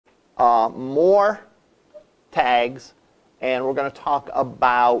more tags, and we're going to talk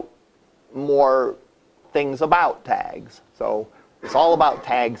about more things about tags. So it's all about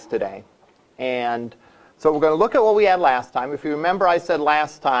tags today. And so we're going to look at what we had last time. If you remember, I said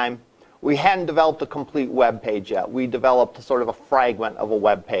last time we hadn't developed a complete web page yet. We developed sort of a fragment of a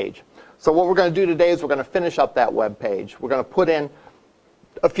web page. So what we're going to do today is we're going to finish up that web page. We're going to put in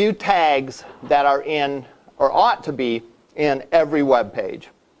a few tags that are in, or ought to be, in every web page.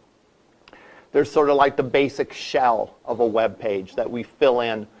 They're sort of like the basic shell of a web page that we fill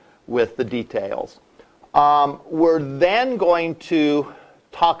in with the details. We're then going to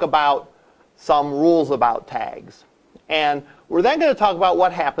talk about some rules about tags. And we're then going to talk about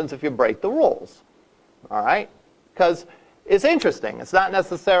what happens if you break the rules. All right? Because it's interesting. It's not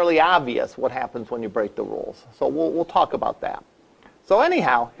necessarily obvious what happens when you break the rules. So we'll talk about that. So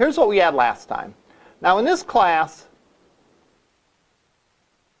anyhow, here's what we had last time. Now in this class,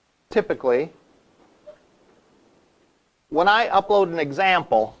 typically, when I upload an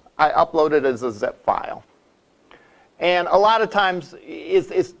example, I upload it as a zip file. And a lot of times,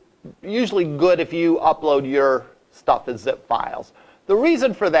 it's usually good if you upload your stuff as zip files. The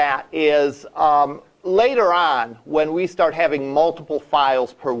reason for that is later on, when we start having multiple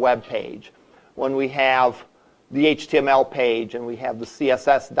files per web page, when we have the HTML page and we have the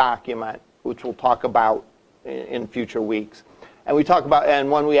CSS document, which we'll talk about in future weeks, and we talk about, and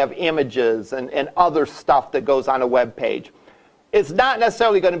when we have images and other stuff that goes on a web page, it's not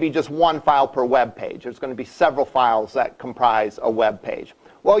necessarily going to be just one file per web page. There's going to be several files that comprise a web page.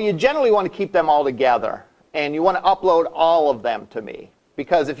 Well, you generally want to keep them all together, and you want to upload all of them to me.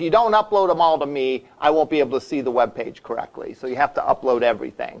 Because if you don't upload them all to me, I won't be able to see the web page correctly. So you have to upload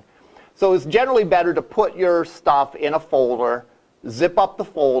everything. So it's generally better to put your stuff in a folder, zip up the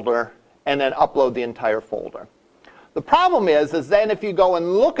folder, and then upload the entire folder. The problem is then if you go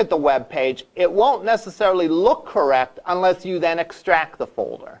and look at the web page, it won't necessarily look correct unless you then extract the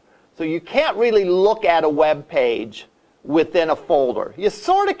folder. So you can't really look at a web page within a folder. You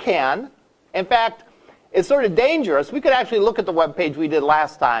sort of can. In fact, it's sort of dangerous. We could actually look at the web page we did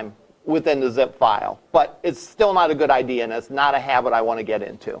last time within the zip file. But it's still not a good idea, and it's not a habit I want to get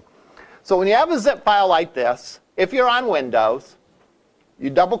into. So when you have a zip file like this, if you're on Windows, you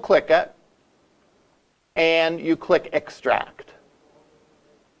double-click it, and you click Extract.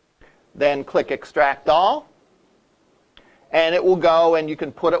 Then click Extract All, and it will go, and you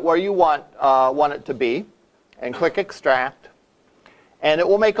can put it where you want it to be, and click Extract, and it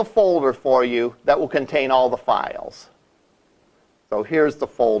will make a folder for you that will contain all the files. So here's the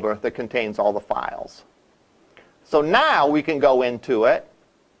folder that contains all the files. So now we can go into it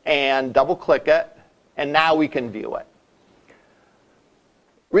and double-click it, and now we can view it.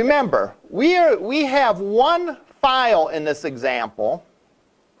 Remember, we have one file in this example,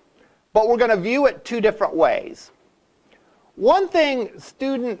 but we're going to view it two different ways. One thing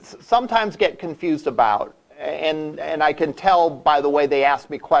students sometimes get confused about, and I can tell by the way they ask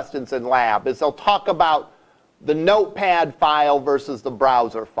me questions in lab, is they'll talk about the notepad file versus the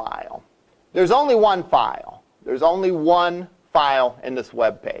browser file. There's only one file. There's only one file in this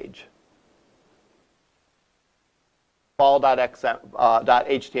web page. Fall.html.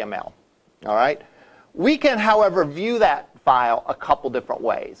 All right? We can, however, view that file a couple different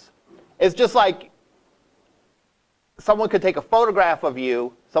ways. It's just like someone could take a photograph of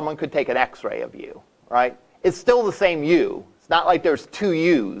you, someone could take an x-ray of you, right? It's still the same you. It's not like there's two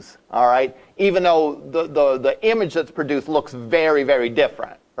yous, all right? Even though the image that's produced looks very, very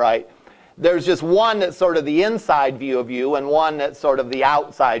different, right? There's just one that's sort of the inside view of you and one that's sort of the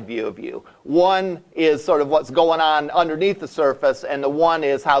outside view of you. One is sort of what's going on underneath the surface, and the one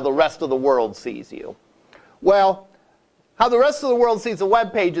is how the rest of the world sees you. Well, how the rest of the world sees a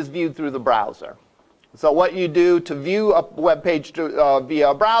web page is viewed through the browser. So what you do to view a web page via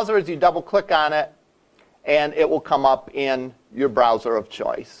a browser is you double-click on it, and it will come up in your browser of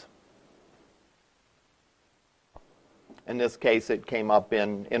choice. In this case, it came up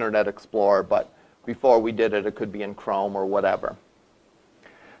in Internet Explorer, but before we did it, it could be in Chrome or whatever.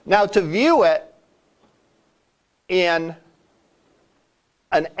 Now, to view it in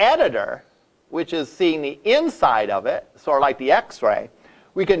an editor, which is seeing the inside of it, sort of like the X-ray,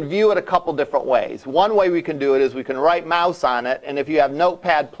 we can view it a couple different ways. One way we can do it is we can right mouse on it, and if you have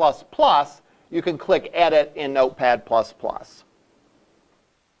Notepad++, you can click Edit in Notepad++.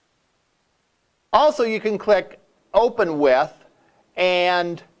 Also, you can click Open With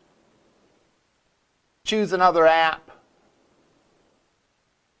and choose another app.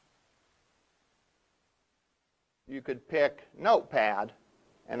 You could pick Notepad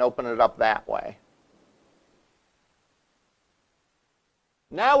and open it up that way.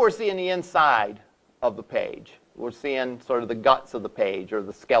 Now we're seeing the inside of the page. We're seeing sort of the guts of the page or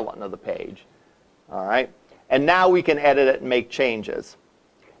the skeleton of the page. All right? And now we can edit it and make changes.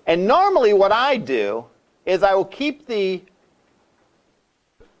 And normally what I do is I will keep the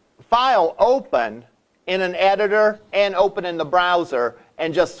file open in an editor and open in the browser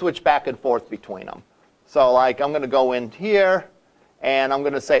and just switch back and forth between them. So like I'm going to go in here and I'm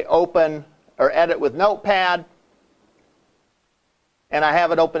going to say open or edit with Notepad. And I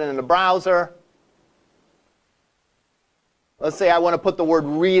have it open in the browser. Let's say I want to put the word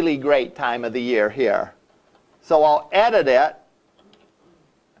really great time of the year here. So I'll edit it,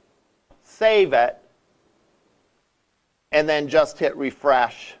 save it, and then just hit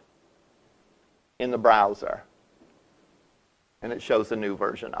refresh in the browser. And it shows the new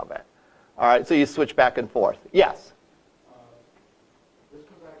version of it. All right, so you switch back and forth. Yes? This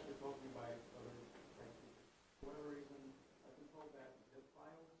was actually told me by other teachers. For whatever reason, I've been told that zip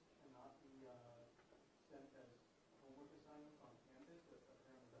files cannot be sent as homework assignments on Canvas, but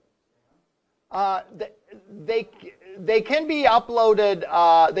apparently doesn't stand. They can be uploaded.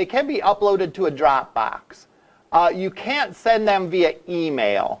 They can be uploaded to a Dropbox. You can't send them via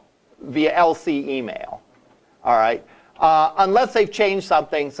email, via LC email. All right, unless they've changed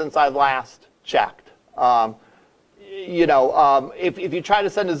something since I last checked. You know, if you try to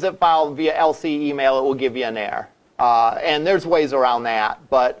send a zip file via LC email, it will give you an error. And there's ways around that.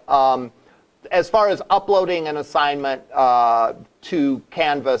 But as far as uploading an assignment to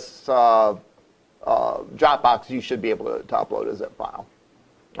Canvas Dropbox, you should be able to upload a zip file.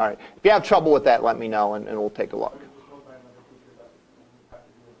 All right. If you have trouble with that, let me know, and we'll take a look.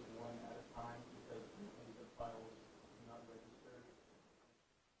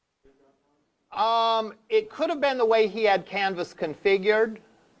 It could have been the way he had Canvas configured,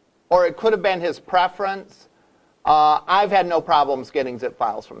 or it could have been his preference. I've had no problems getting zip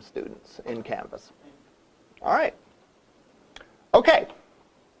files from students in Canvas. All right. Okay.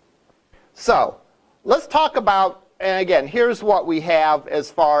 So let's talk about, and again, here's what we have as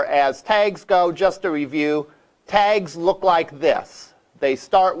far as tags go. Just to review, tags look like this. They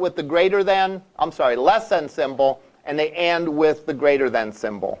start with the greater than, less than symbol, and they end with the greater than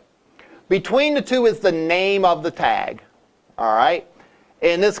symbol. Between the two is the name of the tag. All right.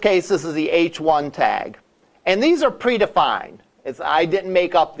 In this case, this is the H1 tag. And these are predefined. I didn't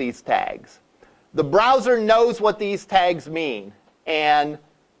make up these tags. The browser knows what these tags mean and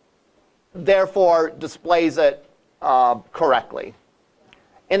therefore displays it correctly.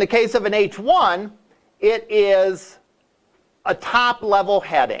 In the case of an H1, it is a top-level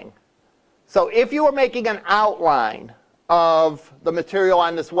heading. So if you were making an outline of the material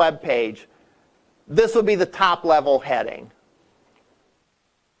on this web page, this would be the top-level heading.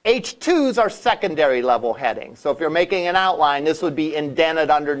 H2s are secondary level headings. So if you're making an outline, this would be indented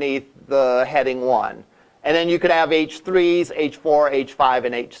underneath the heading 1. And then you could have H3s, H4, H5,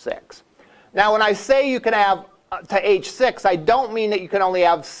 and H6. Now when I say you can have to H6, I don't mean that you can only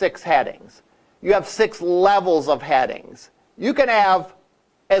have 6 headings. You have 6 levels of headings. You can have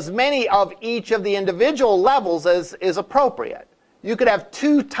as many of each of the individual levels as is appropriate. You could have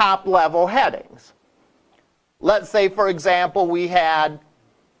 2 top-level headings. Let's say, for example, we had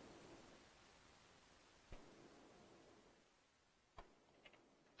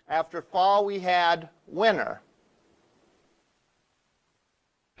after fall, we had winter.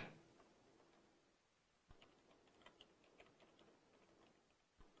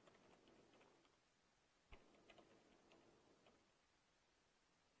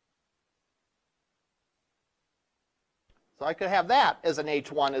 So I could have that as an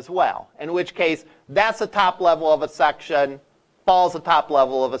H1 as well, in which case that's the top level of a section, fall's the top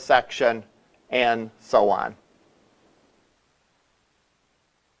level of a section, and so on.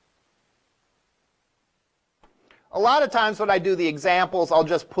 A lot of times when I do the examples, I'll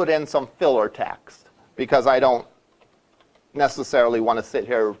just put in some filler text because I don't necessarily want to sit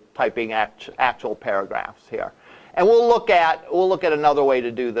here typing actual paragraphs here. And we'll look at another way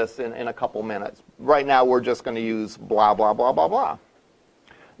to do this in a couple minutes. Right now we're just going to use blah, blah, blah, blah, blah.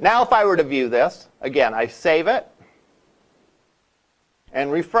 Now if I were to view this, again, I save it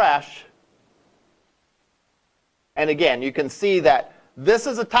and refresh. And again, you can see that this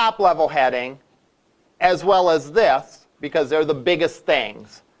is a top level heading as well as this because they're the biggest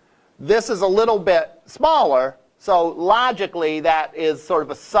things. This is a little bit smaller, so logically that is sort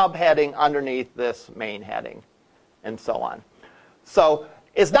of a subheading underneath this main heading, and so on. So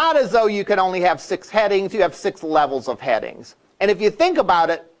it's not as though you can only have 6 headings. You have 6 levels of headings. And if you think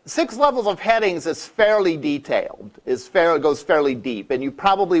about it, 6 levels of headings is fairly detailed. It goes fairly deep. And you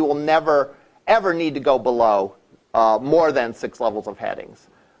probably will never, ever need to go below more than 6 levels of headings.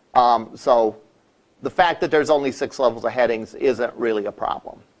 So the fact that there's only 6 levels of headings isn't really a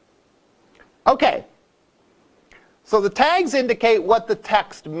problem. Okay. So the tags indicate what the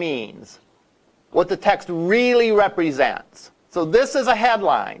text means, what the text really represents. So this is a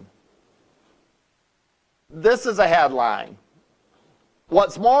headline. This is a headline.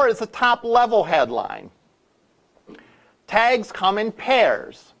 What's more, it's a top-level headline. Tags come in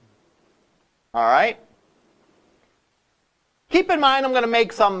pairs. All right? Keep in mind I'm going to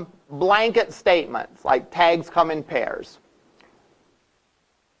make some blanket statements, like tags come in pairs.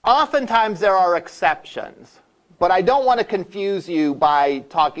 Oftentimes there are exceptions, but I don't want to confuse you by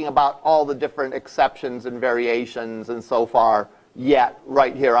talking about all the different exceptions and variations and so far yet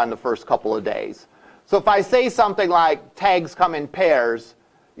right here on the first couple of days. So if I say something like tags come in pairs,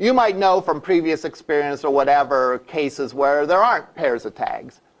 you might know from previous experience or whatever cases where there aren't pairs of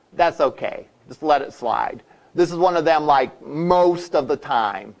tags. That's okay. Just let it slide. This is one of them like most of the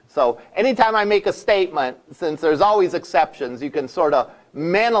time. So anytime I make a statement, since there's always exceptions, you can sort of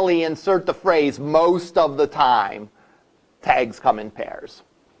mentally insert the phrase most of the time. Tags come in pairs.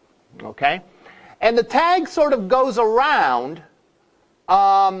 Okay? And the tag sort of goes around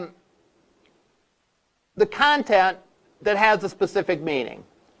the content that has a specific meaning.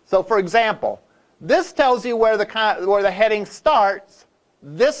 So for example, this tells you where the heading starts.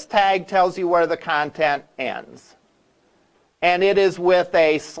 This tag tells you where the content ends. And it is with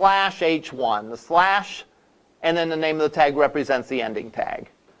a /H1. The slash and then the name of the tag represents the ending tag.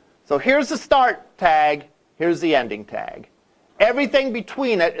 So here's the start tag. Here's the ending tag. Everything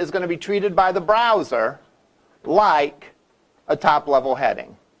between it is going to be treated by the browser like a top-level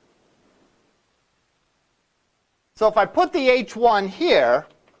heading. So if I put the H1 here,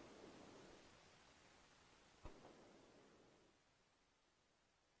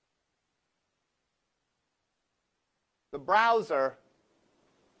 the browser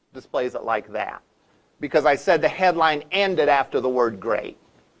displays it like that, because I said the headline ended after the word great.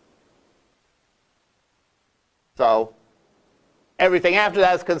 So everything after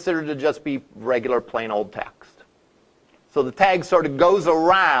that is considered to just be regular plain old text. So the tag sort of goes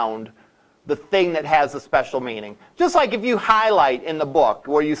around the thing that has a special meaning. Just like if you highlight in the book,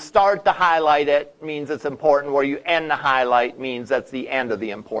 where you start to highlight it means it's important, where you end the highlight means that's the end of the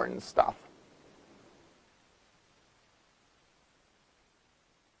important stuff.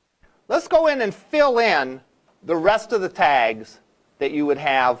 Let's go in and fill in the rest of the tags that you would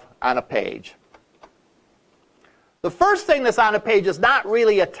have on a page. The first thing that's on a page is not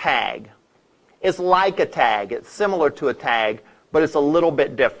really a tag. It's like a tag. It's similar to a tag, but it's a little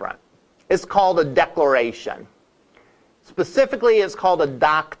bit different. It's called a declaration. Specifically, it's called a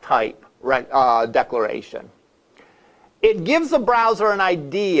doc type declaration. It gives the browser an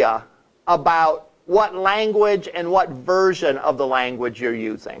idea about what language and what version of the language you're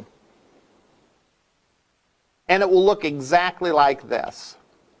using. And it will look exactly like this.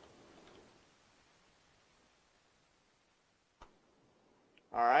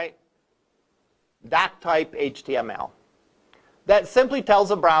 All right? Doc type HTML. That simply tells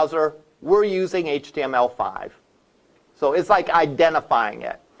the browser we're using HTML5. So it's like identifying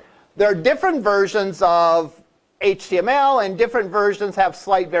it. There are different versions of HTML, and different versions have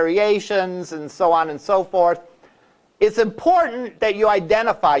slight variations, and so on and so forth. It's important that you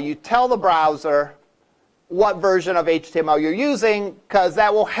identify, you tell the browser what version of HTML you're using, because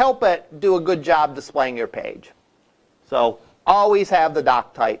that will help it do a good job displaying your page. So always have the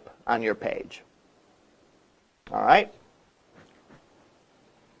doc type on your page. All right?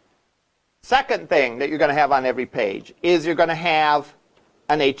 Second thing that you're going to have on every page is you're going to have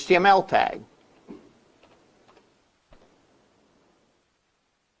an HTML tag.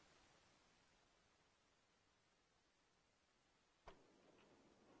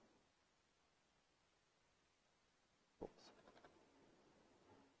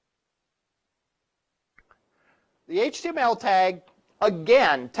 The HTML tag,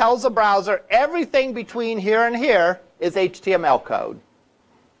 again, tells the browser everything between here and here is HTML code.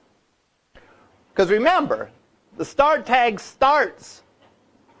 Because remember, the start tag starts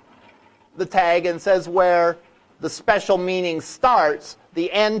the tag and says where the special meaning starts. The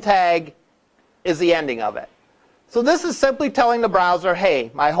end tag is the ending of it. So this is simply telling the browser,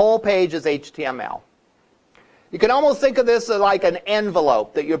 hey, my whole page is HTML. You can almost think of this as like an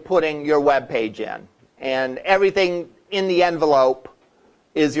envelope that you're putting your web page in. And everything in the envelope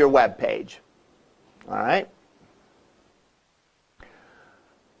is your web page. All right?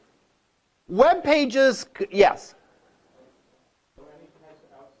 Web pages, yes? So any text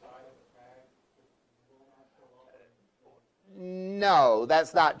outside of the tag will not show up? No,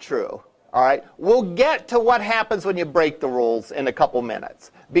 that's not true. All right, we'll get to what happens when you break the rules in a couple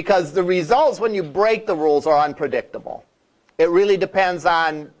minutes, because the results when you break the rules are unpredictable. It really depends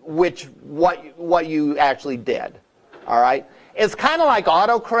on what you actually did. All right, it's kind of like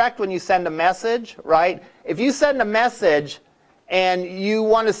autocorrect when you send a message, right? If you send a message and you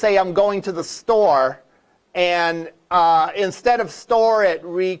want to say I'm going to the store, and instead of store it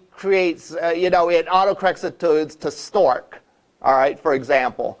recreates, it autocorrects it to stork. All right, for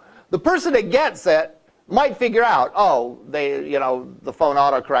example. The person that gets it might figure out, oh, the phone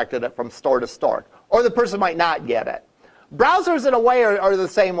auto-corrected it from store to stork. Or the person might not get it. Browsers, in a way, are the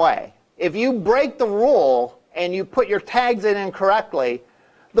same way. If you break the rule and you put your tags in incorrectly,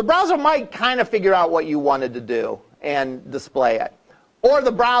 the browser might kind of figure out what you wanted to do and display it. Or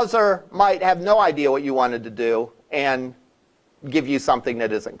the browser might have no idea what you wanted to do and give you something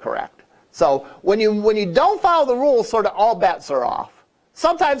that isn't correct. So when you don't follow the rules, sort of all bets are off.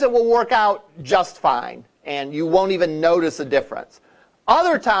 Sometimes it will work out just fine, and you won't even notice a difference.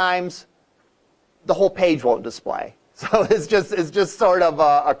 Other times, the whole page won't display. So it's just sort of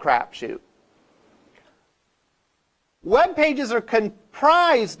a crapshoot. Web pages are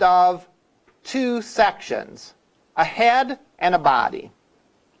comprised of two sections, a head and a body.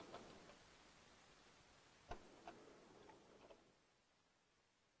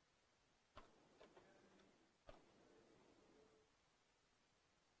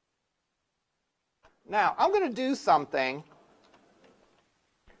 Now, I'm going to do something.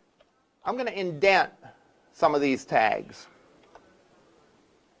 I'm going to indent some of these tags.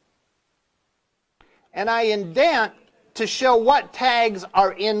 And I indent to show what tags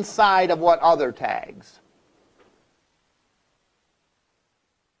are inside of what other tags.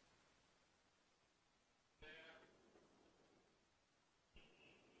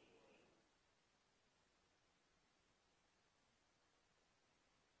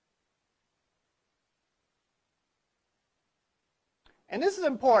 And this is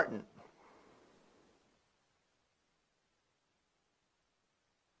important.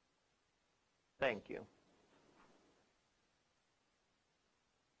 Thank you.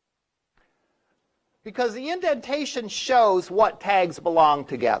 Because the indentation shows what tags belong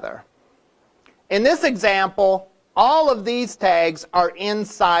together. In this example, all of these tags are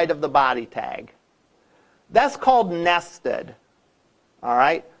inside of the body tag. That's called nested. All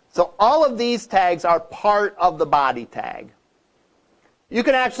right? So all of these tags are part of the body tag. You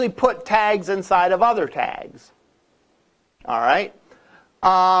can actually put tags inside of other tags. All right?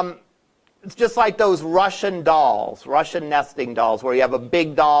 It's just like those Russian dolls, Russian nesting dolls, where you have a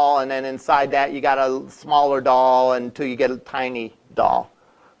big doll, and then inside that you got a smaller doll until you get a tiny doll.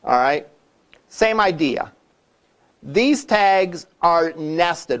 All right? Same idea. These tags are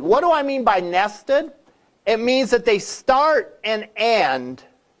nested. What do I mean by nested? It means that they start and end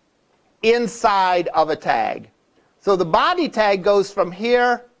inside of a tag. So the body tag goes from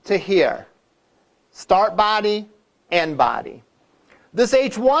here to here. Start body, end body. This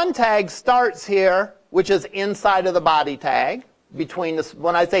H1 tag starts here, which is inside of the body tag.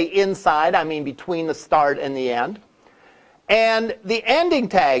 When I say inside, I mean between the start and the end. And the ending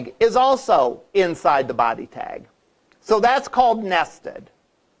tag is also inside the body tag. So that's called nested.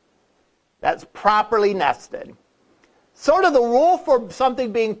 That's properly nested. Sort of the rule for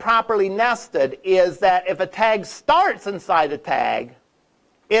something being properly nested is that if a tag starts inside a tag,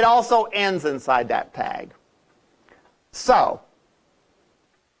 it also ends inside that tag. So,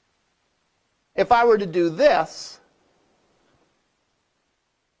 if I were to do this,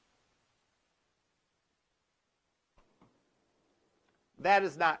 that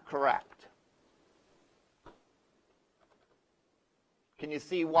is not correct. Can you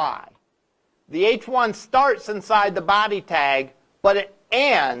see why? The H1 starts inside the body tag, but it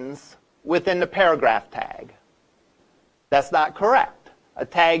ends within the paragraph tag. That's not correct. A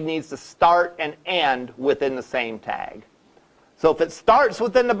tag needs to start and end within the same tag. So if it starts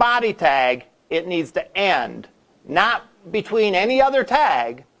within the body tag, it needs to end, not between any other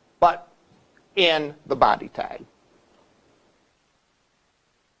tag, but in the body tag.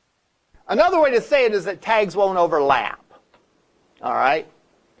 Another way to say it is that tags won't overlap. All right?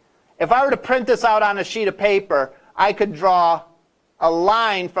 If I were to print this out on a sheet of paper, I could draw a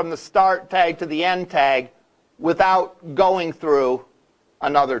line from the start tag to the end tag without going through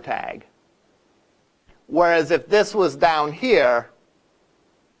another tag. Whereas if this was down here,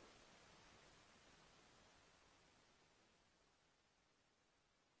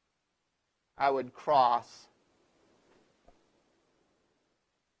 I would cross.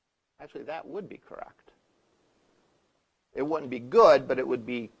 Actually, that would be correct. It wouldn't be good, but it would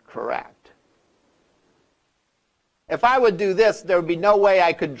be correct. if I would do this, there would be no way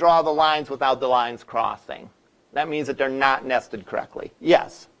I could draw the lines without the lines crossing. That means that they're not nested correctly.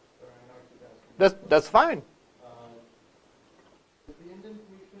 Yes? That's fine. Does the indentation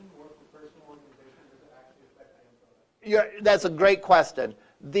work for personal organization? Does it actually affect the info? That's a great question.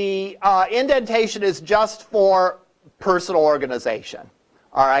 The indentation is just for personal organization.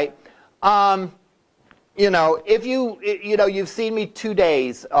 All right. You know, if you've seen me 2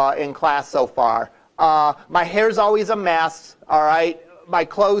 days in class so far. My hair's always a mess. All right. My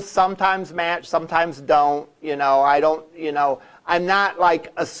clothes sometimes match, sometimes don't. You know, I don't. You know, I'm not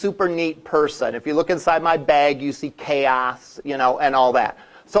like a super neat person. If you look inside my bag, you see chaos. You know, and all that.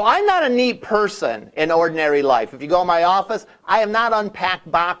 So I'm not a neat person in ordinary life. If you go in my office, I have not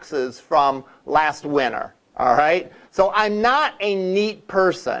unpacked boxes from last winter. All right. So I'm not a neat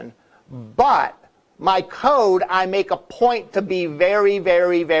person, but my code, I make a point to be very,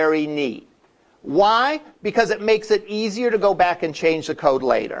 very, very neat. Why? Because it makes it easier to go back and change the code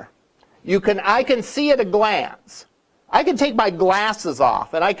later. I can see at a glance. I can take my glasses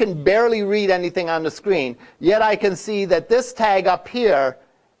off, and I can barely read anything on the screen, yet I can see that this tag up here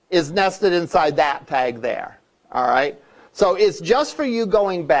is nested inside that tag there. All right? So it's just for you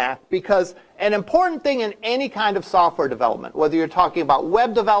going back, because an important thing in any kind of software development, whether you're talking about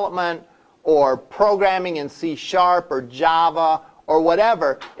web development or programming in C# or Java or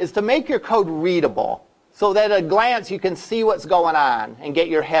whatever, is to make your code readable so that at a glance you can see what's going on and get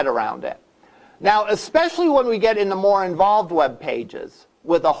your head around it. Now, especially when we get into more involved web pages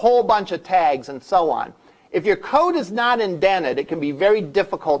with a whole bunch of tags and so on, if your code is not indented, it can be very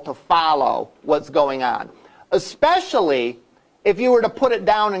difficult to follow what's going on, especially if you were to put it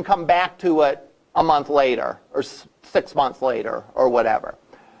down and come back to it a month later or 6 months later or whatever.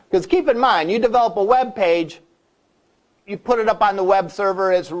 Because keep in mind, you develop a web page, you put it up on the web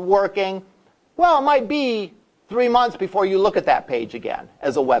server, it's working. Well, it might be 3 months before you look at that page again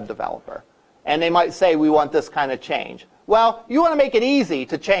as a web developer. And they might say, we want this kind of change. Well, you want to make it easy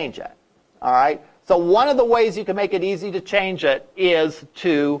to change it. All right? So one of the ways you can make it easy to change it is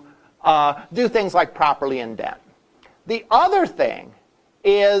to do things like properly indent. The other thing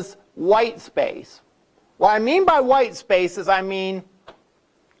is white space. What I mean by white space is I mean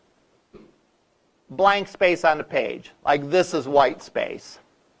blank space on the page. Like this is white space.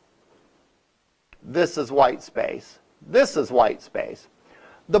 This is white space. This is white space.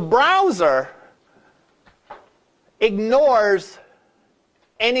 The browser ignores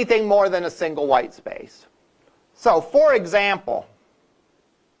anything more than a single white space. So, for example,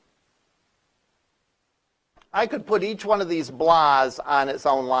 I could put each one of these blahs on its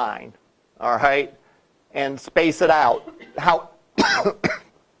own line, all right, and space it out.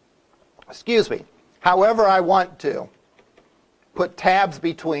 Excuse me. However I want to. Put tabs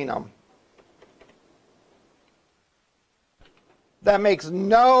between them. That makes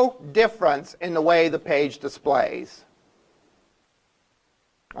no difference in the way the page displays.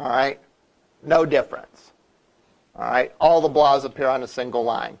 All right? No difference. All right? All the blahs appear on a single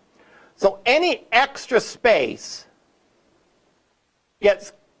line. So any extra space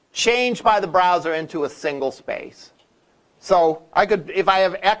gets changed by the browser into a single space. So I could, if I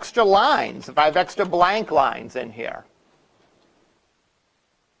have extra lines, if I have extra blank lines in here,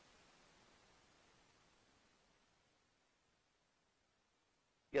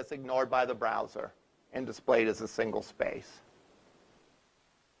 it gets ignored by the browser and displayed as a single space.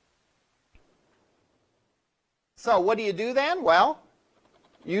 So what do you do then? Well,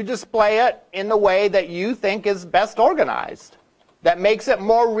 you display it in the way that you think is best organized, that makes it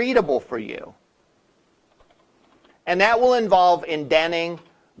more readable for you. And that will involve indenting,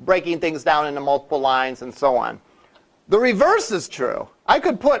 breaking things down into multiple lines, and so on. The reverse is true. I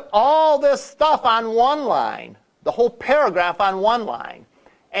could put all this stuff on one line, the whole paragraph on one line,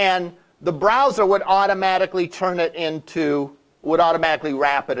 and the browser would automatically turn it into, would automatically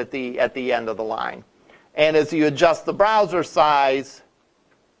wrap it at the end of the line. And as you adjust the browser size,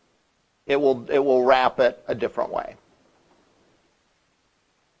 it will wrap it a different way.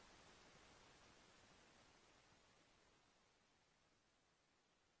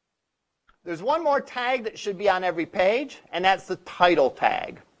 There's one more tag that should be on every page, and that's the title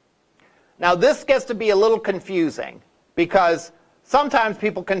tag. Now this gets to be a little confusing because sometimes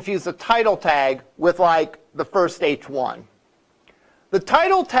people confuse the title tag with like the first H1. The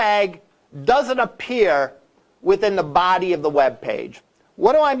title tag doesn't appear within the body of the web page.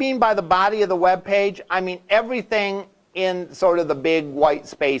 What do I mean by the body of the web page? I mean everything in sort of the big white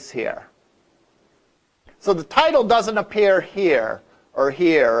space here. So the title doesn't appear here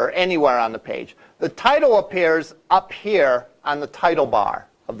or anywhere on the page. The title appears up here on the title bar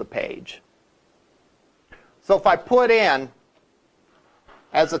of the page. So if I put in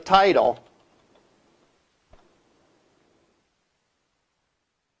as a title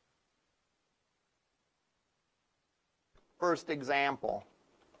first example,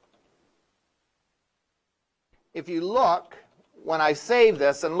 if you look, when I save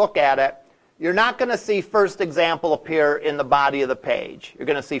this and look at it, you're not going to see first example appear in the body of the page. You're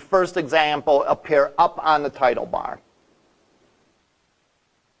going to see first example appear up on the title bar.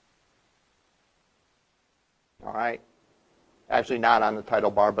 All right? Actually not on the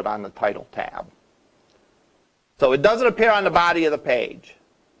title bar, but on the title tab. So it doesn't appear on the body of the page.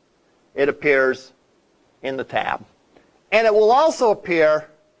 It appears in the tab. And it will also appear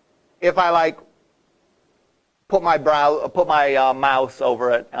if I put my mouse over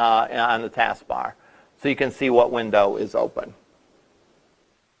it on the taskbar, so you can see what window is open.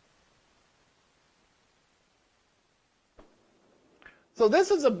 So this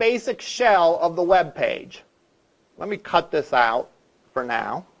is a basic shell of the web page. Let me cut this out for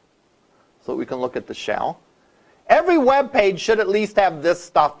now so we can look at the shell. Every web page should at least have this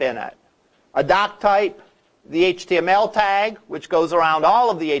stuff in it. A doc type, the HTML tag, which goes around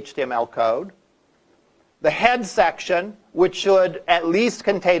all of the HTML code, the head section, which should at least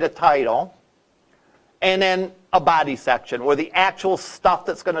contain a title, and then a body section where the actual stuff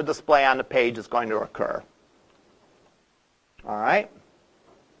that's going to display on the page is going to occur. All right?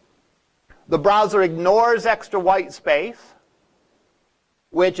 The browser ignores extra white space,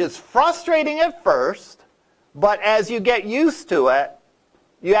 which is frustrating at first, but as you get used to it,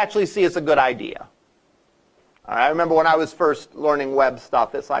 you actually see it's a good idea. All right? I remember when I was first learning web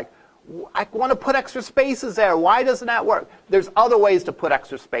stuff, it's like, I want to put extra spaces there. Why doesn't that work? There's other ways to put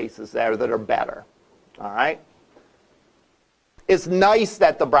extra spaces there that are better. All right? It's nice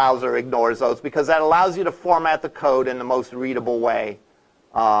that the browser ignores those because that allows you to format the code in the most readable way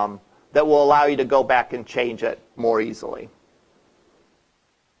that will allow you to go back and change it more easily.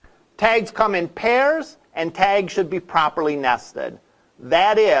 Tags come in pairs, and tags should be properly nested.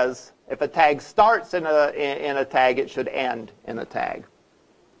 That is, if a tag starts in a tag, it should end in a tag.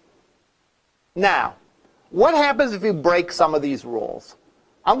 Now, what happens if you break some of these rules?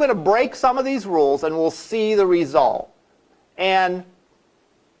 I'm going to break some of these rules, and we'll see the result. And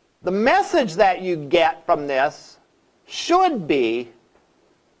the message that you get from this should be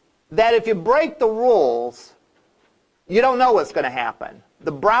that if you break the rules, you don't know what's going to happen.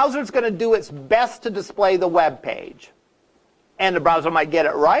 The browser's going to do its best to display the web page. And the browser might get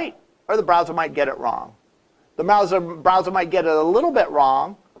it right, or the browser might get it wrong. The browser might get it a little bit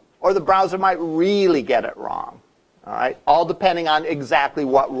wrong, or the browser might really get it wrong. All right? All depending on exactly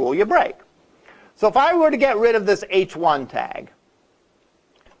what rule you break. So if I were to get rid of this H1 tag,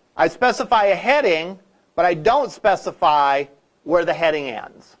 I specify a heading, but I don't specify where the heading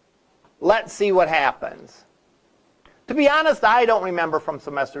ends. Let's see what happens. To be honest, I don't remember from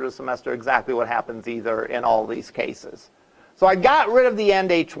semester to semester exactly what happens either in all these cases. So I got rid of the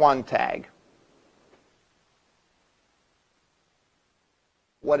end H1 tag.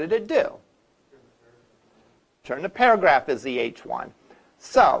 What did it do? Turn the paragraph as the H1.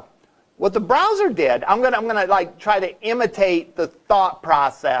 So what the browser did, I'm going to try to imitate the thought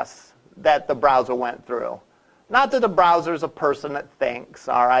process that the browser went through. Not that the browser is a person that thinks,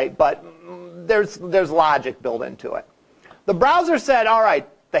 all right, but there's logic built into it. The browser said, all right,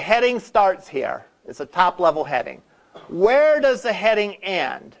 the heading starts here. It's a top-level heading. Where does the heading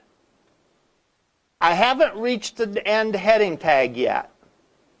end? I haven't reached the end heading tag yet.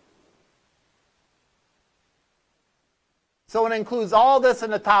 So it includes all this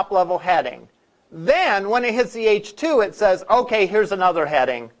in the top-level heading. Then, when it hits the H2, it says, OK, here's another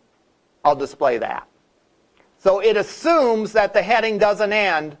heading. I'll display that. So it assumes that the heading doesn't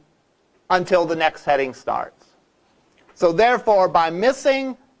end until the next heading starts. So therefore, by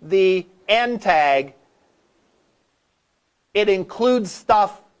missing the end tag, it includes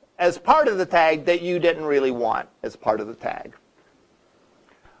stuff as part of the tag that you didn't really want as part of the tag.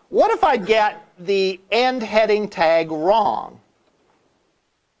 What if I get the end heading tag wrong?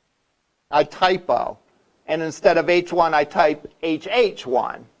 I typo. And instead of H1, I type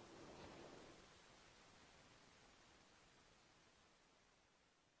HH1.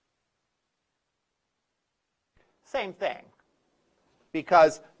 Same thing.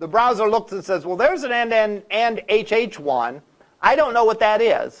 Because the browser looks and says, well, there's an end HH1. I don't know what that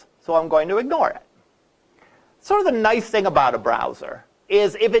is, so I'm going to ignore it. Sort of the nice thing about a browser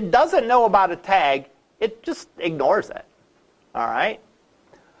is if it doesn't know about a tag, it just ignores it. All right?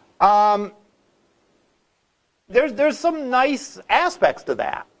 There's some nice aspects to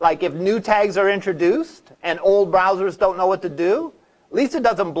that. Like if new tags are introduced and old browsers don't know what to do, at least it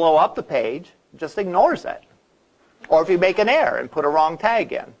doesn't blow up the page. It just ignores it. or if you make an error and put a wrong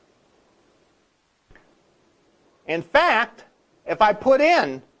tag in. In fact, if I put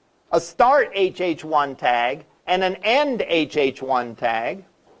in a start HH1 tag and an end HH1 tag,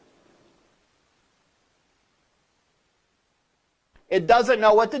 it doesn't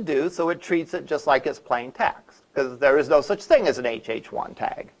know what to do, so it treats it just like it's plain text, because there is no such thing as an HH1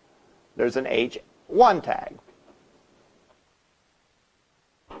 tag. There's an H1 tag.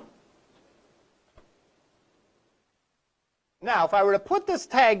 Now, if I were to put this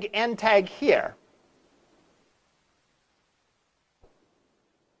tag, end tag, here,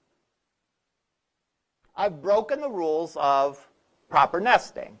 I've broken the rules of proper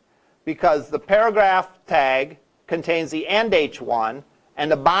nesting, because the paragraph tag contains the end H1,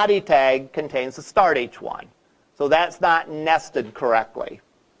 and the body tag contains the start H1. So that's not nested correctly.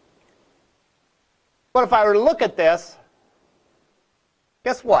 But if I were to look at this,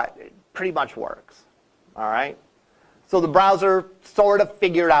 guess what? It pretty much works. All right? So the browser sort of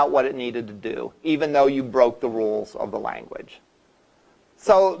figured out what it needed to do, even though you broke the rules of the language.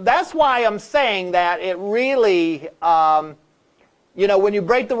 So that's why I'm saying that it really, you know, when you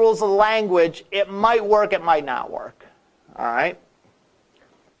break the rules of the language, it might work, it might not work. All right?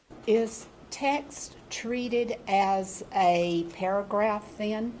 Is text treated as a paragraph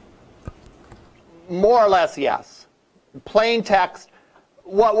then? More or less, yes. Plain text.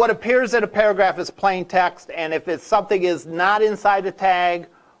 What appears in a paragraph is plain text, and if it's something is not inside a tag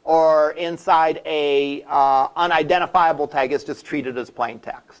or inside a unidentifiable tag, it's just treated as plain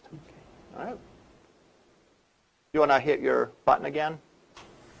text. Okay. All right. You want to hit your button again?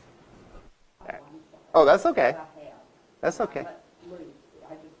 Okay. Oh, that's okay. That's okay.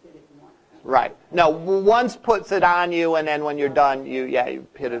 Right. No, once puts it on you, and then when you're done, you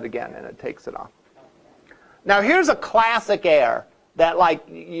hit it again, and it takes it off. Now, here's a classic error that, like,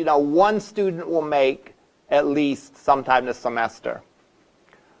 you know, one student will make at least sometime this semester.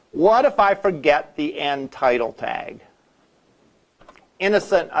 What if I forget the end title tag?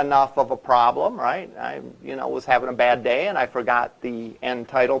 Innocent enough of a problem, right? I, you know, was having a bad day and I forgot the end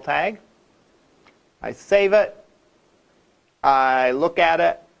title tag. I save it. I look at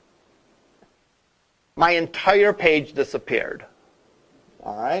it. My entire page disappeared.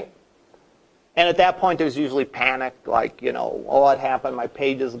 All right? And at that point, there's usually panic, like, you know, oh, what happened? My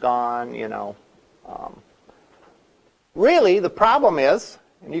page is gone, you know. Really, the problem is,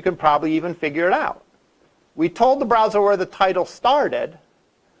 and you can probably even figure it out, we told the browser where the title started,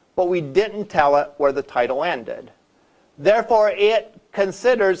 but we didn't tell it where the title ended. Therefore, it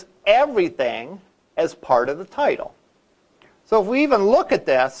considers everything as part of the title. So if we even look at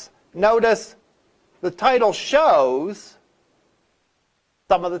this, notice the title shows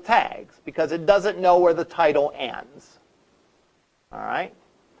some of the tags because it doesn't know where the title ends. All right?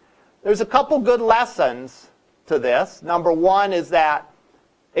 There's a couple good lessons to this. Number one is that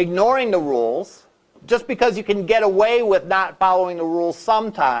ignoring the rules, just because you can get away with not following the rules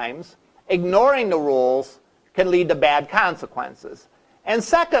sometimes, ignoring the rules can lead to bad consequences. And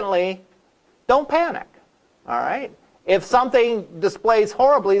secondly, don't panic. All right? If something displays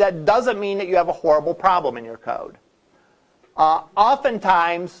horribly, that doesn't mean that you have a horrible problem in your code.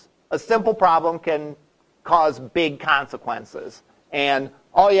 Oftentimes, a simple problem can cause big consequences, and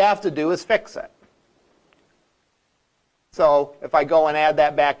all you have to do is fix it. So if I go and add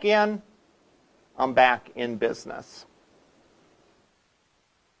that back in, I'm back in business.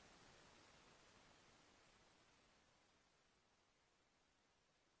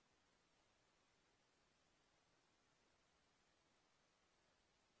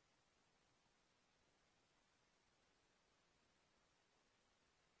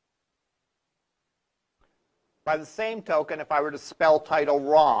 By the same token, if I were to spell title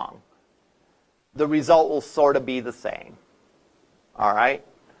wrong, the result will sort of be the same. All right?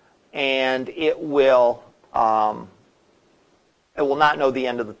 And it will not know the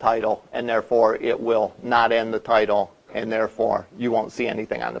end of the title, and therefore it will not end the title, and therefore you won't see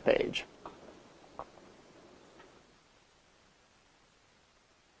anything on the page.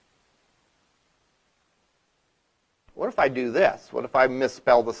 What if I do this? What if I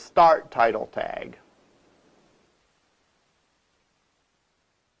misspell the start title tag?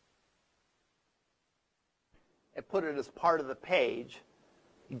 And put it as part of the page.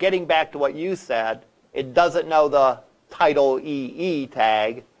 Getting back to what you said, it doesn't know the title EE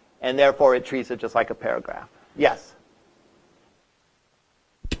tag, and therefore it treats it just like a paragraph. Yes?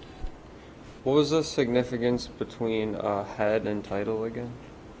 What was the significance between head and title again?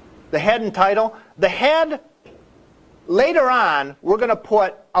 The head and title? The head, later on, we're going to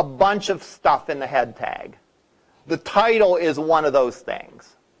put a bunch of stuff in the head tag. The title is one of those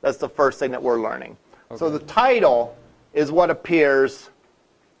things. That's the first thing that we're learning. Okay. So the title is what appears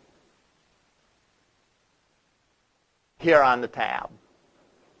here on the tab.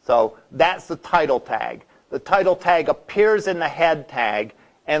 So that's the title tag. The title tag appears in the head tag,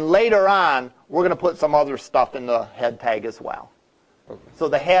 and later on, we're going to put some other stuff in the head tag as well. Okay. So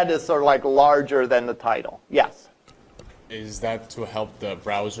the head is sort of like larger than the title. Yes? Is that to help the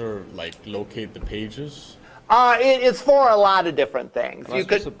browser like locate the pages? It's for a lot of different things. Am I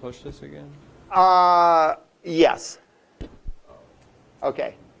supposed to push this again? Yes.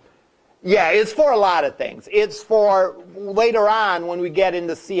 Okay. Yeah, it's for a lot of things. It's for later on when we get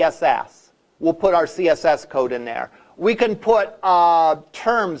into CSS. We'll put our CSS code in there. We can put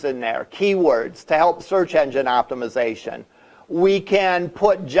terms in there, keywords, to help search engine optimization. We can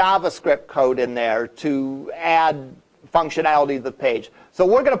put JavaScript code in there to add functionality to the page. So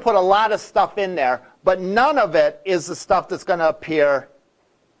we're going to put a lot of stuff in there, but none of it is the stuff that's going to appear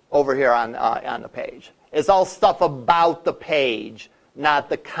over here on the page. It's all stuff about the page, not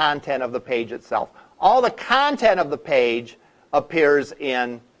the content of the page itself. All the content of the page appears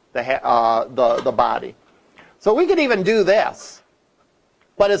in the body. So we could even do this,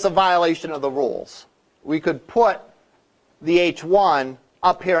 but it's a violation of the rules. We could put the H1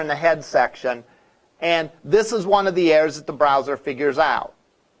 up here in the head section, and this is one of the errors that the browser figures out.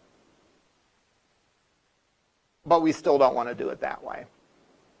 But we still don't want to do it that way.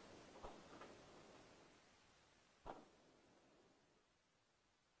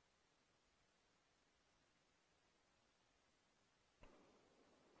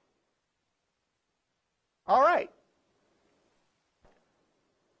 All right.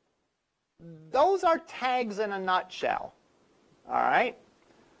 Those are tags in a nutshell. All right.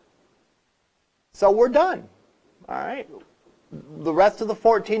 So we're done. All right. The rest of the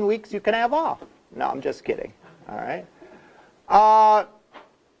 14 weeks you can have off. No, I'm just kidding. All right.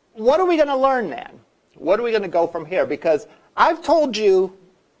 What are we going to learn then? What are we going to go from here? Because I've told you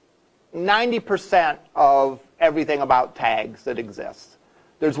 90% of everything about tags that exists.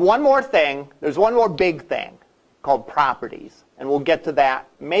 There's one more thing. There's one more big thing called properties. And we'll get to that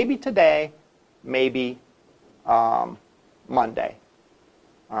maybe today, maybe Monday.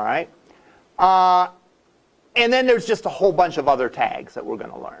 All right? And then there's just a whole bunch of other tags that we're going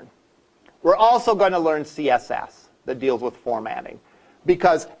to learn. We're also going to learn CSS that deals with formatting.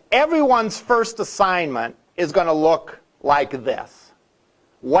 Because everyone's first assignment is going to look like this.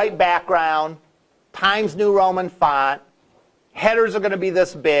 White background, Times New Roman font, headers are going to be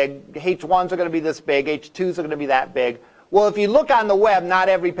this big, H1s are going to be this big, H2s are going to be that big. Well, if you look on the web, not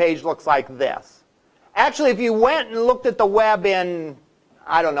every page looks like this. Actually, if you went and looked at the web in,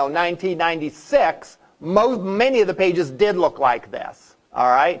 I don't know, 1996, many of the pages did look like this. All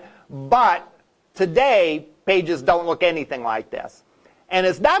right? But today, pages don't look anything like this. And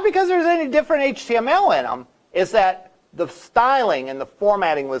it's not because there's any different HTML in them. It's that the styling and the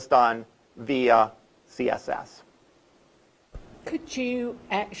formatting was done via CSS. Could you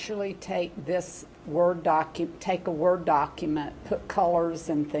actually take this Word document, take a Word document, put colors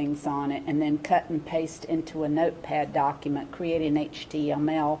and things on it, and then cut and paste into a Notepad document, create an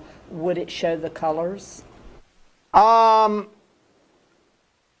HTML? Would it show the colors? That's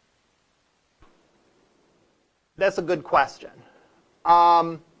a good question.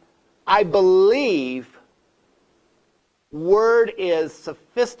 I believe Word is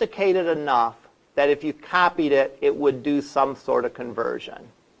sophisticated enough that if you copied it, it would do some sort of conversion.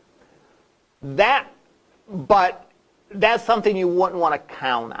 But that's something you wouldn't want to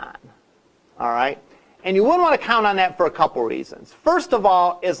count on. All right? And you wouldn't want to count on that for a couple reasons. First of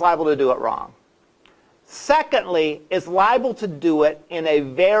all, it's liable to do it wrong. Secondly, it's liable to do it in a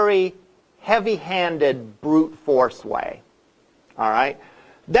very heavy-handed, brute force way. All right?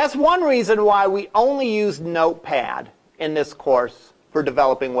 That's one reason why we only use Notepad in this course for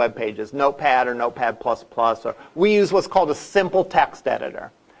developing web pages. Notepad or Notepad++, or we use what's called a simple text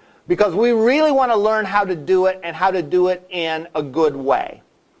editor. Because we really want to learn how to do it and how to do it in a good way.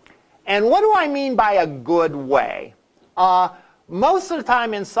 And what do I mean by a good way? Most of the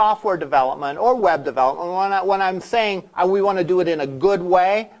time in software development or web development, when I'm saying we want to do it in a good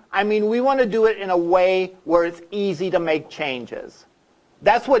way, I mean we want to do it in a way where it's easy to make changes.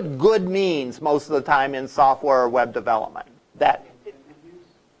 That's what good means most of the time in software or web development.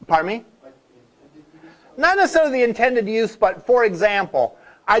 Pardon me? Not necessarily the intended use, but for example,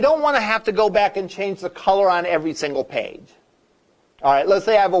 I don't want to have to go back and change the color on every single page. All right, let's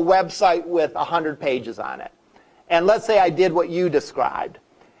say I have a website with 100 pages on it. And let's say I did what you described.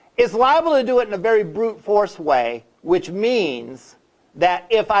 It's liable to do it in a very brute force way, which means that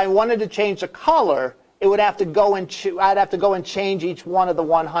if I wanted to change the color, it would have to go and I'd have to go and change each one of the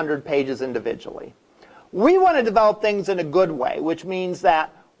 100 pages individually. We want to develop things in a good way, which means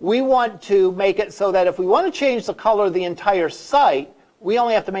that we want to make it so that if we want to change the color of the entire site, we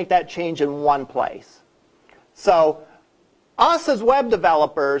only have to make that change in one place. So us as web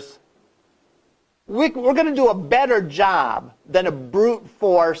developers, we're going to do a better job than a brute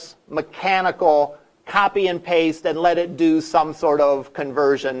force, mechanical, copy and paste and let it do some sort of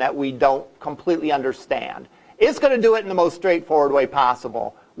conversion that we don't completely understand. It's going to do it in the most straightforward way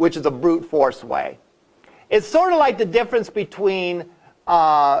possible, which is a brute force way. It's sort of like the difference between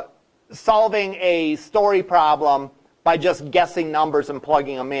solving a story problem by just guessing numbers and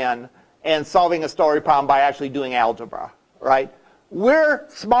plugging them in, and solving a story problem by actually doing algebra, right? We're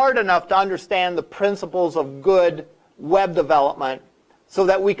smart enough to understand the principles of good web development so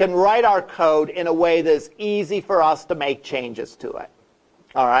that we can write our code in a way that's easy for us to make changes to it,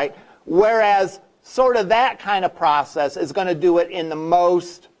 all right? Whereas sort of that kind of process is going to do it in the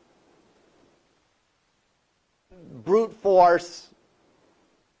most brute force,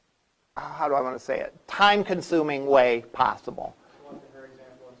 how do I want to say it, time-consuming way possible. So like for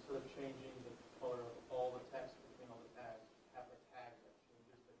example, instead of changing the color of all the text between all the tags, have a tag that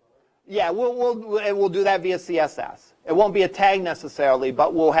changes the color? Yeah, we'll do that via CSS. It won't be a tag necessarily,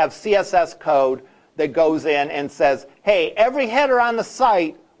 but we'll have CSS code that goes in and says, hey, every header on the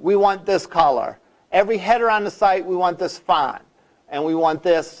site, we want this color. Every header on the site, we want this font. And we want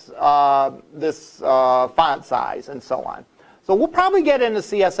this, font size, and so on. So we'll probably get into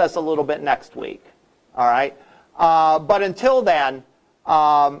CSS a little bit next week. All right? But until then,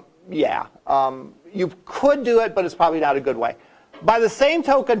 you could do it, but it's probably not a good way. By the same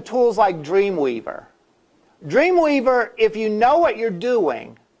token, tools like Dreamweaver. Dreamweaver, if you know what you're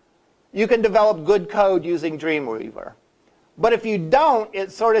doing, you can develop good code using Dreamweaver. But if you don't,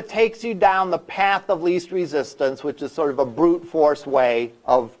 it sort of takes you down the path of least resistance, which is sort of a brute force way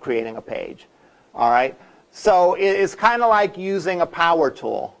of creating a page. All right? So it's kind of like using a power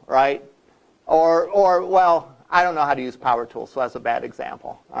tool, right? Or well, I don't know how to use power tools, so that's a bad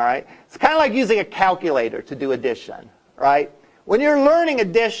example. All right? It's kind of like using a calculator to do addition, right? When you're learning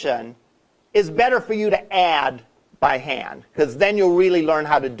addition, it's better for you to add by hand, because then you'll really learn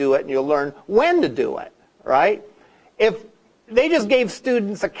how to do it and you'll learn when to do it, right? If they just gave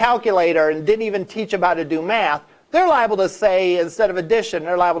students a calculator and didn't even teach them how to do math, they're liable to say, instead of addition,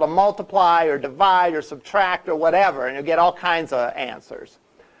 they're liable to multiply or divide or subtract or whatever, and you'll get all kinds of answers.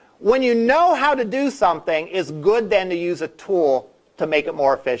 When you know how to do something, it's good then to use a tool to make it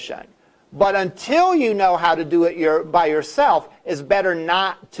more efficient. But until you know how to do it by yourself, it's better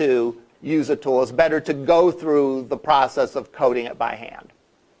not to use a tool. It's better to go through the process of coding it by hand.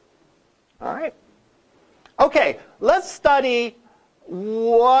 All right? Okay, let's study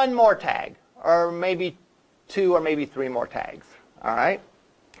one more tag, or maybe two or maybe three more tags. All right?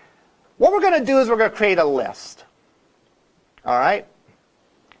 What we're going to do is we're going to create a list. All right?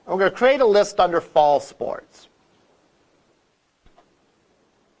 We're going to create a list under fall sports.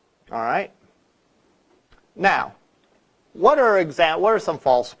 All right? Now, what are some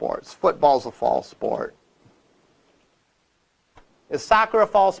fall sports? Football's a fall sport. Is soccer a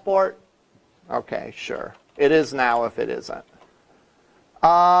fall sport? Okay, sure. It is now if it isn't.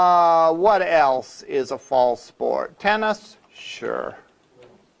 What else is a fall sport? Tennis? Sure.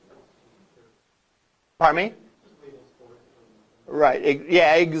 Pardon me? Right.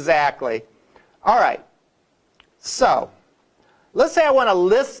 Yeah, exactly. All right. So, let's say I want a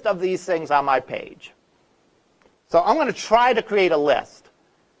list of these things on my page. So I'm going to try to create a list.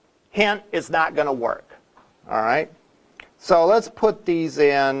 Hint, it's not going to work. All right? So let's put these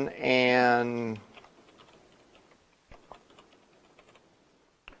in and...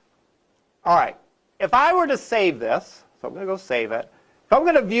 All right. If I were to save this, so I'm going to go save it. If I'm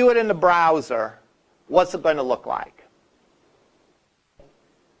going to view it in the browser, what's it going to look like?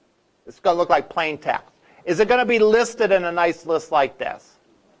 It's going to look like plain text. Is it going to be listed in a nice list like this?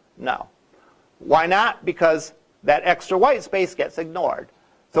 No. Why not? Because that extra white space gets ignored.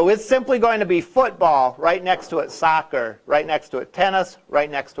 So it's simply going to be football, right next to it soccer, right next to it tennis,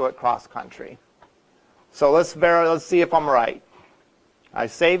 right next to it cross country. So let's see if I'm right. I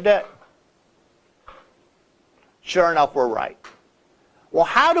saved it. Sure enough, we're right. Well,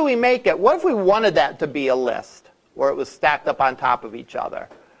 how do we make it? What if we wanted that to be a list where it was stacked up on top of each other?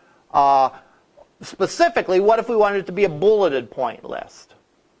 Specifically, what if we wanted it to be a bulleted point list?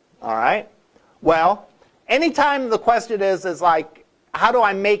 All right? Well, anytime the question is like, how do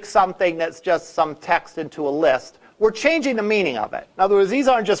I make something that's just some text into a list? We're changing the meaning of it. In other words, these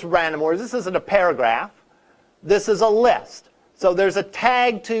aren't just random words. This isn't a paragraph. This is a list. So there's a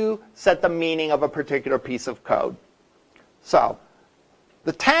tag to set the meaning of a particular piece of code. So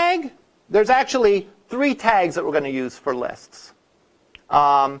the tag, there's actually three tags that we're going to use for lists.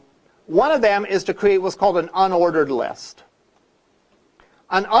 One of them is to create what's called an unordered list.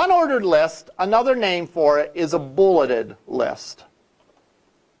 An unordered list, another name for it, is a bulleted list.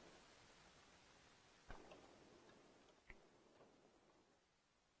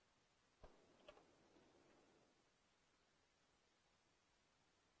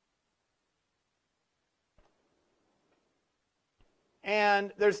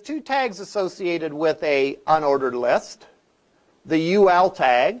 And there's two tags associated with a unordered list. The UL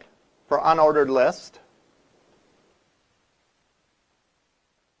tag for unordered list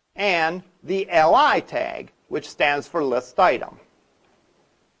and the LI tag, which stands for list item.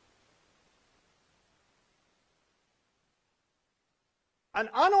 An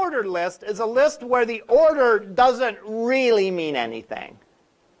unordered list is a list where the order doesn't really mean anything.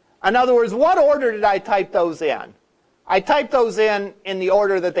 In other words, what order did I type those in? I typed those in the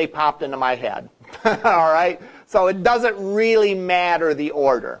order that they popped into my head. All right? So it doesn't really matter the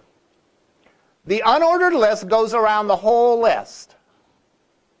order. The unordered list goes around the whole list.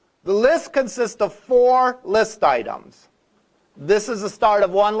 The list consists of 4 list items. This is the start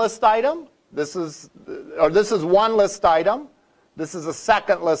of one list item. This is one list item. This is a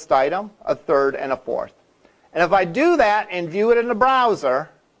second list item, a third, and a fourth. And if I do that and view it in the browser,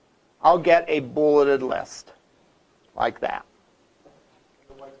 I'll get a bulleted list like that.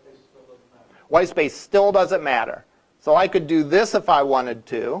 The white space still doesn't matter. White space still doesn't matter. So I could do this if I wanted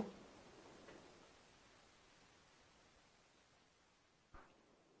to.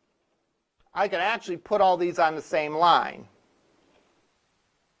 I could actually put all these on the same line.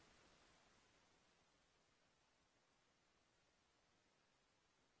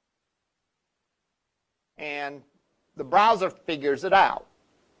 And the browser figures it out.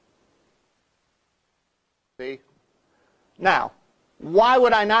 See? Now, why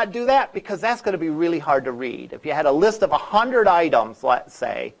would I not do that? Because that's going to be really hard to read. If you had a list of 100 items, let's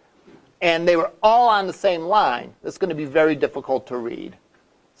say, and they were all on the same line, it's going to be very difficult to read.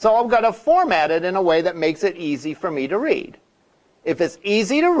 So I'm going to format it in a way that makes it easy for me to read. If it's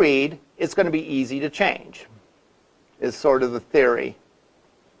easy to read, it's going to be easy to change, is sort of the theory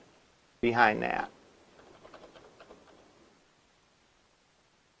behind that.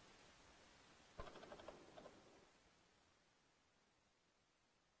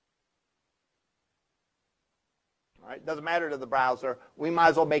 It doesn't matter to the browser. We might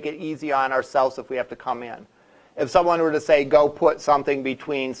as well make it easy on ourselves if we have to come in. If someone were to say, go put something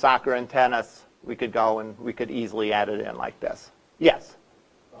between soccer and tennis, we could go and we could easily add it in like this. Yes?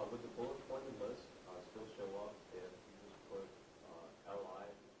 Would the bullet pointed list still show up if you just put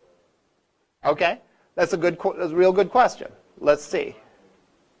LI? Okay. That's a real good question. Let's see.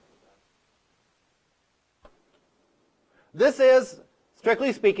 This is,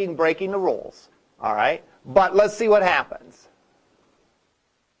 strictly speaking, breaking the rules. All right? But let's see what happens.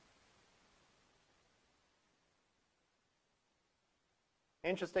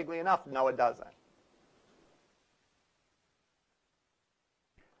 Interestingly enough, no, it doesn't.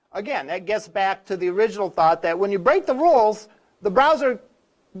 Again, that gets back to the original thought that when you break the rules, the browser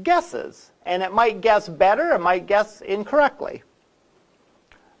guesses. And it might guess better, it might guess incorrectly.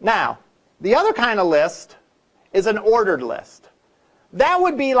 Now, the other kind of list is an ordered list. That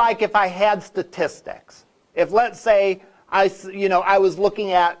would be like if I had statistics. If, let's say, I was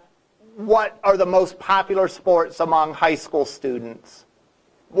looking at what are the most popular sports among high school students.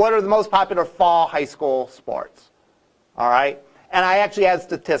 What are the most popular fall high school sports? All right? And I actually had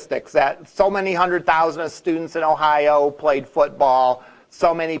statistics that so many 100,000 students in Ohio played football,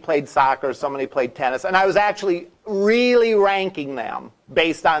 so many played soccer, so many played tennis. And I was actually really ranking them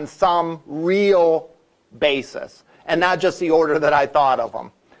based on some real basis, and not just the order that I thought of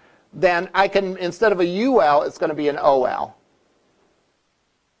them. Then I can, instead of a UL, it's going to be an OL.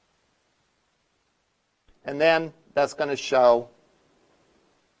 And then that's going to show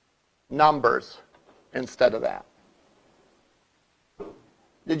numbers instead of that.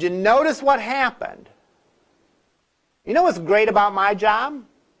 Did you notice what happened? You know what's great about my job?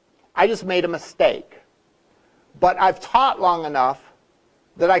 I just made a mistake. But I've taught long enough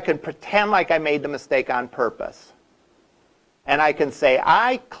that I can pretend like I made the mistake on purpose. And I can say,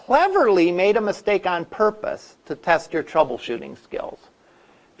 I cleverly made a mistake on purpose to test your troubleshooting skills.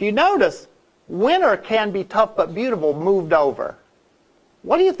 If you notice, winter can be tough but beautiful moved over.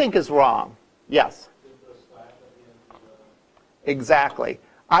 What do you think is wrong? Yes? Exactly.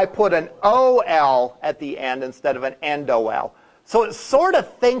 I put an OL at the end instead of an end-OL. So it sort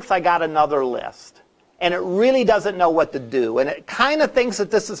of thinks I got another list. And it really doesn't know what to do. And it kind of thinks that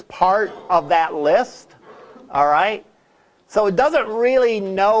this is part of that list. All right? So it doesn't really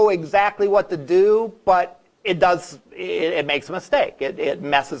know exactly what to do, but it makes a mistake. It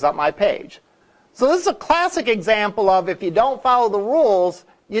messes up my page. So this is a classic example of if you don't follow the rules,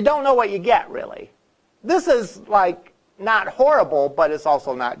 you don't know what you get, really. This is like not horrible, but it's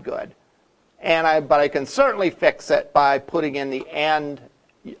also not good. But I can certainly fix it by putting in the AND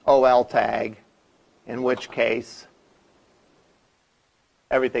OL tag, in which case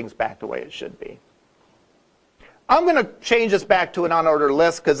everything's back the way it should be. I'm going to change this back to an unordered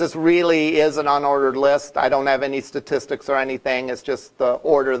list because this really is an unordered list. I don't have any statistics or anything. It's just the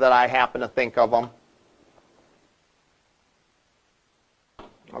order that I happen to think of them.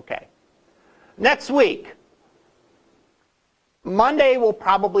 Okay. Next week, Monday will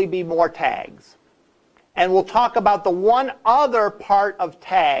probably be more tags. And we'll talk about the one other part of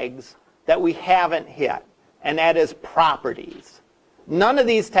tags that we haven't hit, and that is properties. None of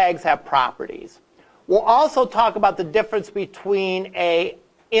these tags have properties. We'll also talk about the difference between an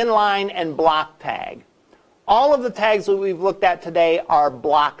inline and block tag. All of the tags that we've looked at today are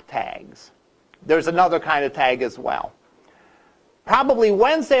block tags. There's another kind of tag as well. Probably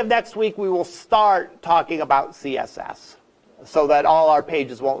Wednesday of next week we will start talking about CSS so that all our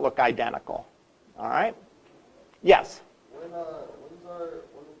pages won't look identical. All right? Yes? When's that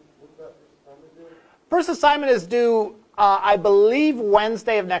assignment due? First assignment is due, I believe,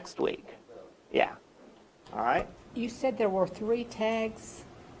 Wednesday of next week. Yeah. All right? You said there were 3 tags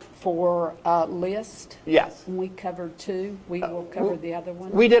for list. Yes. And we covered 2. We will cover the other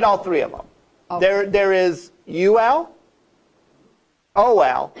one. We did all 3 of them. Okay. There is UL,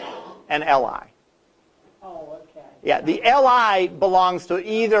 OL, and LI. Oh, okay. Yeah, the LI belongs to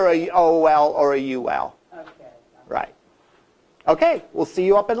either a OL or a UL. Okay. Right. Okay, we'll see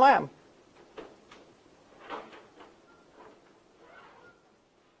you up in Lamb.